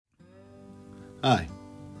Hi.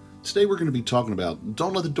 Today we're going to be talking about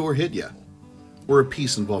Don't Let the Door Hit Ya, or a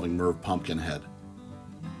piece involving Merv Pumpkinhead.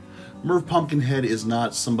 Merv Pumpkinhead is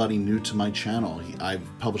not somebody new to my channel. I've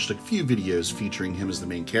published a few videos featuring him as the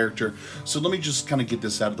main character, so let me just kind of get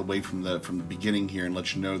this out of the way from the beginning here and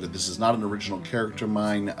let you know that this is not an original character of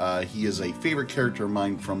mine. He is a favorite character of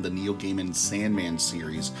mine from the Neil Gaiman Sandman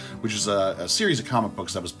series, which is a series of comic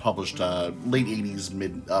books that was published late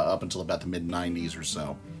 80s, up until about the mid-90s or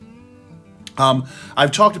so.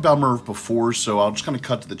 I've talked about Merv before, so I'll just kind of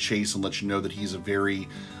cut to the chase and let you know that he's a very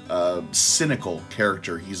cynical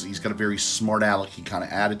character. He's got a very smart-alecky kind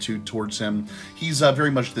of attitude towards him. He's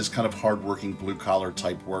very much this kind of hard-working, blue-collar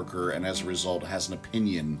type worker, and as a result has an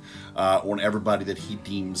opinion on everybody that he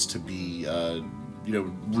deems to be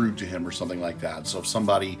rude to him or something like that. So if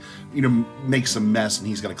somebody, makes a mess and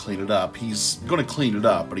he's got to clean it up, he's going to clean it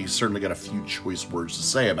up, but he's certainly got a few choice words to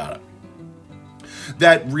say about it.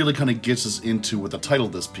 That really kind of gets us into what the title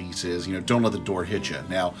of this piece is, Don't Let the Door Hit Ya.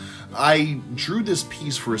 Now, I drew this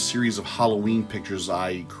piece for a series of Halloween pictures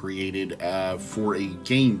I created for a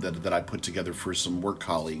game that I put together for some work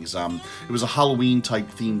colleagues. It was a Halloween-type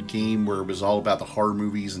themed game where it was all about the horror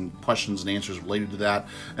movies and questions and answers related to that,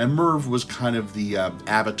 and Merv was kind of the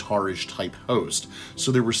avatar-ish type host.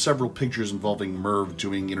 So there were several pictures involving Merv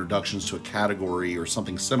doing introductions to a category or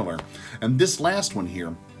something similar. And this last one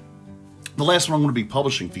here, the last one I'm going to be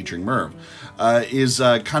publishing featuring Merv, is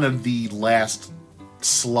kind of the last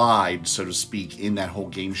slide, so to speak, in that whole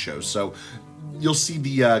game show. So you'll see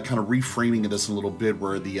the kind of reframing of this in a little bit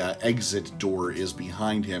where the exit door is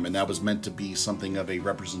behind him, and that was meant to be something of a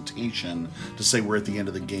representation to say we're at the end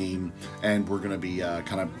of the game and we're going to be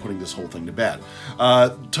kind of putting this whole thing to bed.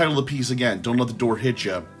 Title of the piece, again, Don't Let the Door Hit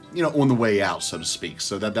Ya, on the way out, so to speak.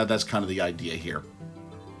 So that's kind of the idea here.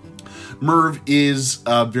 Merv is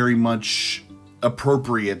very much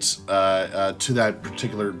appropriate to that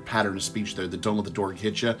particular pattern of speech there, the Don't Let the Door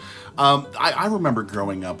Hit Ya. I remember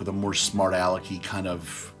growing up with a more smart-alecky kind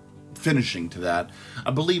of finishing to that.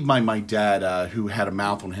 I believe my dad, who had a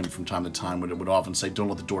mouth on him from time to time, would often say, "Don't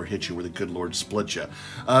let the door hit you where the good Lord split you."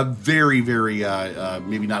 Very,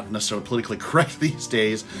 maybe not necessarily politically correct these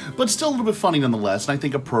days, but still a little bit funny nonetheless, and I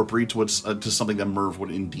think appropriate to something that Merv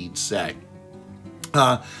would indeed say.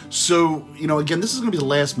 So, again, this is going to be the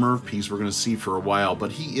last Merv piece we're going to see for a while, but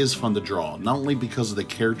he is fun to draw, not only because of the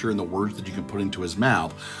character and the words that you can put into his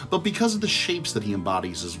mouth, but because of the shapes that he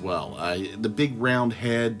embodies as well. The big round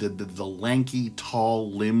head, the lanky,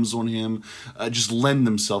 tall limbs on him just lend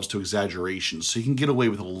themselves to exaggeration, so you can get away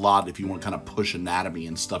with a lot if you want to kind of push anatomy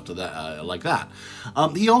and stuff to that, like that.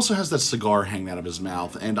 He also has that cigar hanging out of his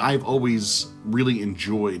mouth, and I've always really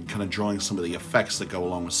enjoyed kind of drawing some of the effects that go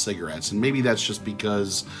along with cigarettes, and maybe that's just because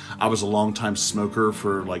I was a long-time smoker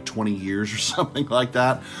for like 20 years or something like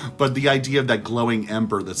that, but the idea of that glowing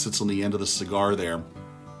ember that sits on the end of the cigar there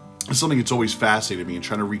is something that's always fascinated me, and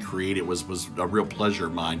trying to recreate it was a real pleasure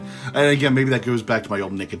of mine. And again, maybe that goes back to my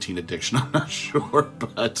old nicotine addiction, I'm not sure,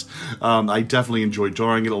 but I definitely enjoyed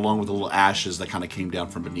drawing it, along with the little ashes that kind of came down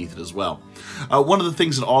from beneath it as well. One of the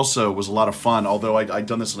things that also was a lot of fun, although I'd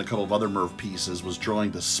done this in a couple of other Merv pieces, was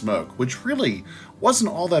drawing the smoke, which really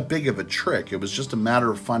wasn't all that big of a trick. It was just a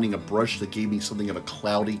matter of finding a brush that gave me something of a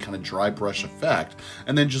cloudy, kind of dry brush effect,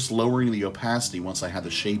 and then just lowering the opacity once I had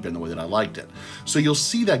the shape in the way that I liked it. So you'll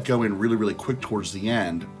see that go in really, really quick towards the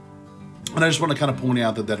end. And I just want to kind of point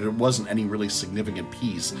out that it wasn't any really significant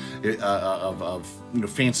piece of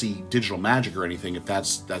fancy digital magic or anything, if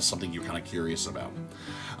that's something you're kind of curious about.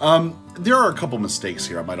 There are a couple mistakes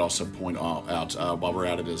here I might also point out while we're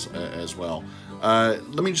at it as well.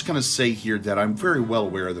 Let me just kind of say here that I'm very well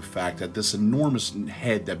aware of the fact that this enormous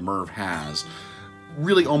head that Merv has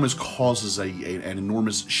really almost causes an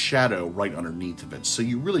enormous shadow right underneath of it. So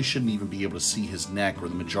you really shouldn't even be able to see his neck or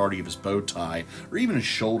the majority of his bow tie, or even his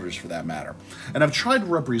shoulders for that matter. And I've tried to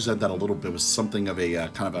represent that a little bit with something of a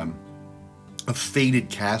kind of a faded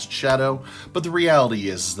cast shadow, but the reality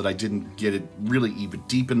is that I didn't get it really even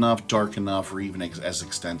deep enough, dark enough, or even as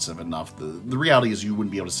extensive enough. The reality is you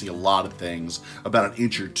wouldn't be able to see a lot of things about an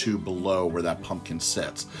inch or two below where that pumpkin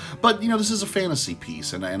sits. But, this is a fantasy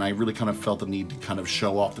piece, and I really kind of felt the need to kind of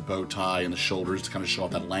show off the bow tie and the shoulders to kind of show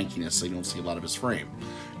off that lankiness so you don't see a lot of his frame.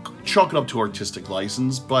 Chalk it up to artistic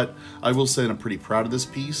license, but I will say that I'm pretty proud of this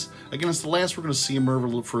piece. Again, it's the last we're going to see of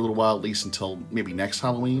Merv for a little while, at least until maybe next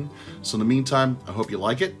Halloween. So in the meantime, I hope you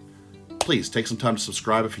like it. Please take some time to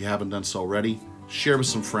subscribe if you haven't done so already. Share with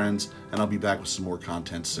some friends, and I'll be back with some more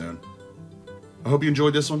content soon. I hope you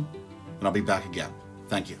enjoyed this one, and I'll be back again.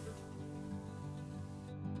 Thank you.